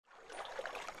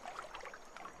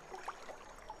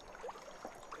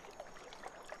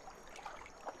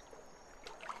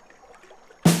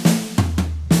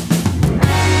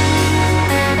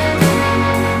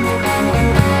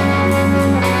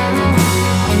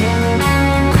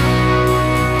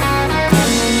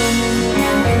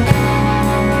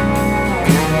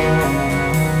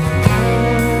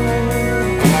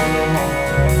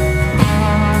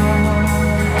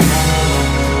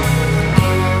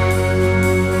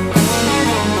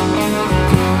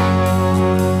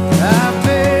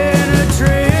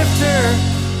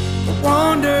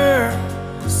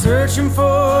searching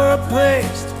for a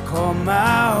place to call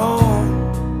my home.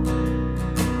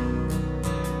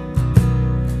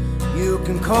 You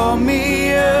can call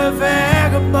me a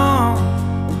vagabond,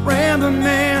 a rambling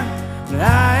man, but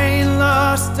I ain't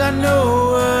lost, I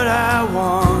know what I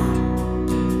want.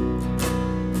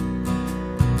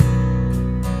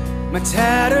 My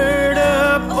tattered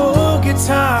up old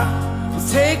guitar will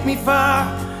take me far.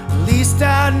 At least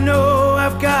I know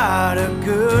I've got a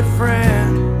good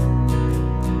friend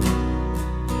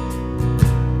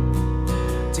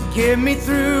to get me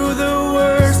through the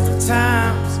worst of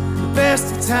times, the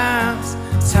best of times,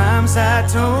 times I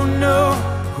don't know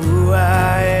who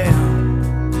I am.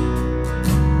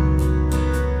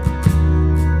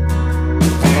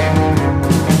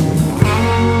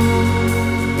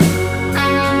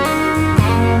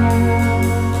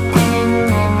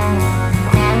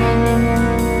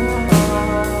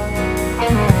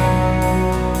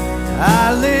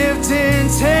 I lived in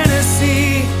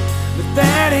Tennessee, but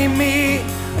that ain't me.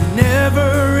 I never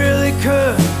really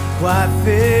could quite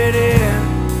fit in.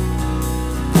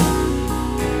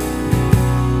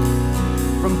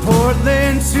 From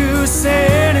Portland to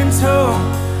San Antonio,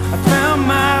 I found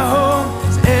my home.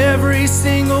 It's every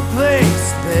single place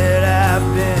that I've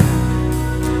been.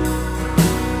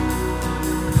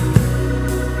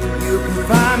 You can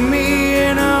find me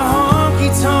in a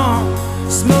honky-tonk,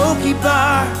 smoky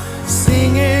bar,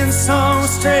 singing songs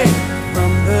straight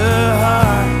from the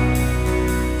heart.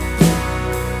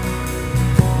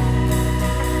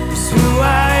 'Cause who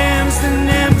I am's an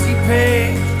empty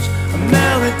page, a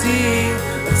melody,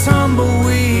 a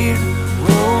tumbleweed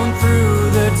rolling through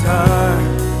the dark.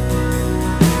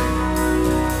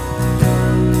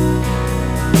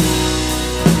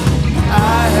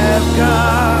 I have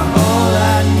got all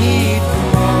I need from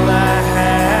all I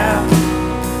have,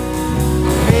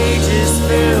 pages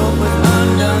filled with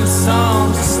undone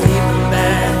songs of sleeping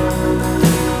bag,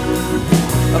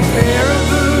 a pair of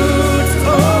boots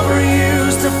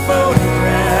overused to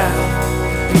photograph,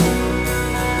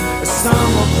 a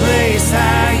summer place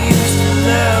I used to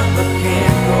love but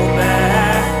can't go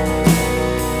back.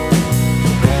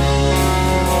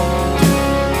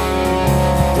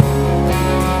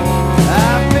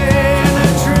 I've been a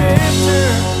drifter,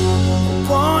 a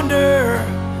wanderer,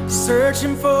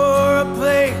 searching for a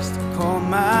place to call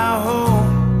my home.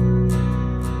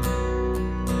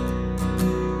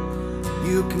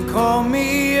 You can call me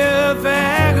a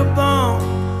vagabond,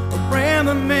 a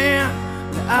rambling man,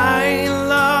 but I ain't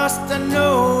lost, I know